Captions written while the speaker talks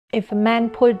If a man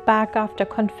pulled back after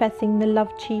confessing the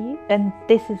love to you, then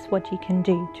this is what you can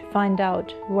do to find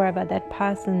out whether that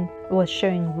person was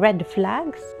showing red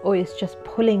flags or is just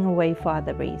pulling away for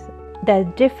other reasons. The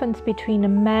difference between a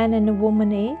man and a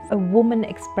woman is a woman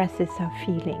expresses her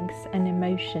feelings and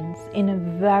emotions in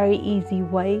a very easy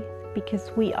way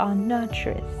because we are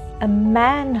nurturers. A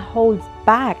man holds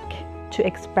back to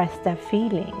express their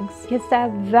feelings because they're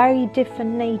very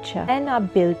different nature and are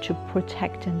built to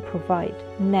protect and provide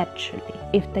naturally.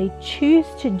 If they choose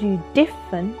to do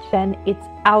different, then it's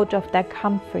out of their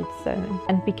comfort zone.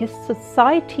 And because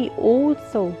society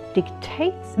also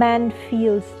dictates, man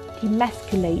feels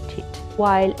demasculated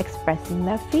while expressing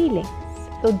their feelings.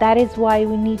 So that is why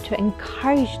we need to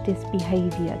encourage this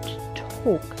behavior to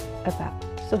talk about.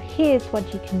 So here's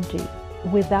what you can do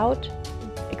without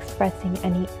expressing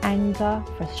any anger,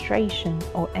 frustration,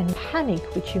 or any panic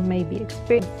which you may be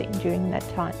experiencing during that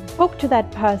time. Talk to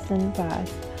that person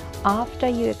first. After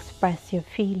you express your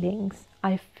feelings,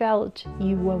 I felt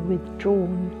you were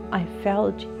withdrawn. I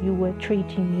felt you were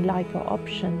treating me like an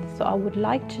option. So I would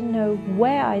like to know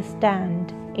where I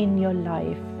stand in your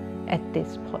life at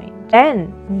this point.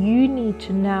 Then you need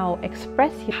to now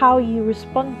express how you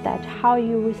respond that, how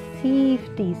you receive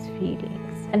these feelings,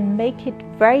 and make it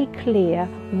very clear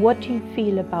what you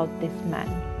feel about this man.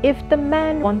 If the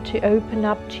man wants to open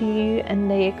up to you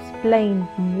and they explain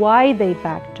why they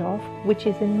backed off, which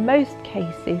is in most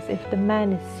cases, if the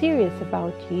man is serious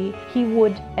about you, he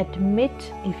would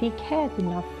admit, if he cares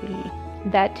enough for you,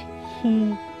 that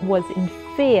he was in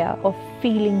fear of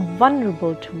feeling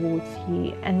vulnerable towards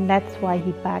you, and that's why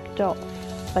he backed off.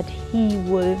 But he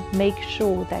will make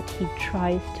sure that he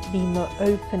tries to be more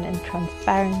open and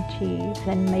transparent to you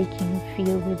than making you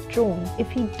feel withdrawn. If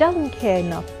he doesn't care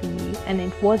enough for you and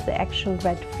it was the actual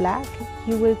red flag,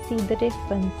 you will see the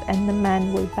difference and the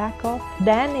man will back off.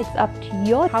 Then it's up to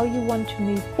you how you want to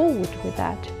move forward with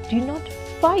that. Do not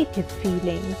fight his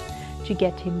feelings to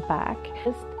get him back.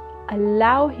 Just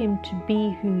allow him to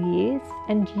be who he is,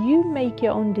 and you make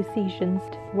your own decisions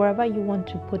wherever you want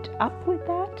to put up with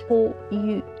that, or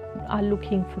you are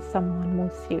looking for someone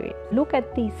more serious. Look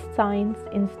at these signs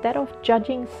instead of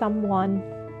judging someone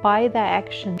by their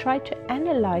action. Try to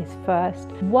analyze first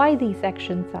why these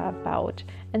actions are about,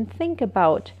 and think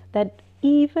about that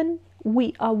even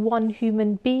we are one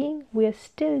human being, we are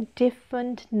still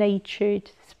different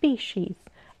natured species.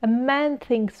 A man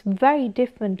thinks very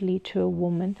differently to a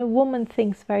woman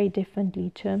thinks very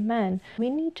differently to a man. We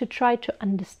need to try to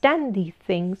understand these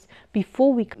things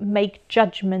before we make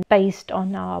judgments based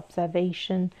on our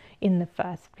observation in the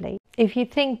first place. If you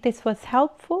think this was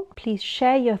helpful, please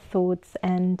share your thoughts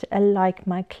and like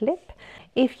my clip.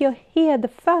 If you're here the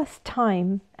first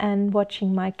time and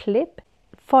watching my clip,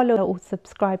 follow or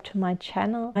subscribe to my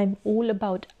channel. I'm all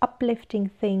about uplifting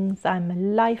things. I'm a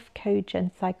life coach and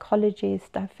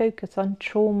psychologist. I focus on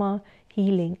trauma,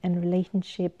 healing and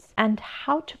relationships, and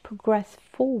how to progress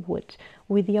forward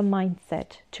with your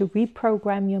mindset to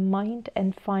reprogram your mind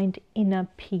and find inner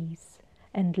peace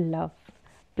and love.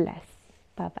 Bless.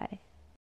 Bye-bye.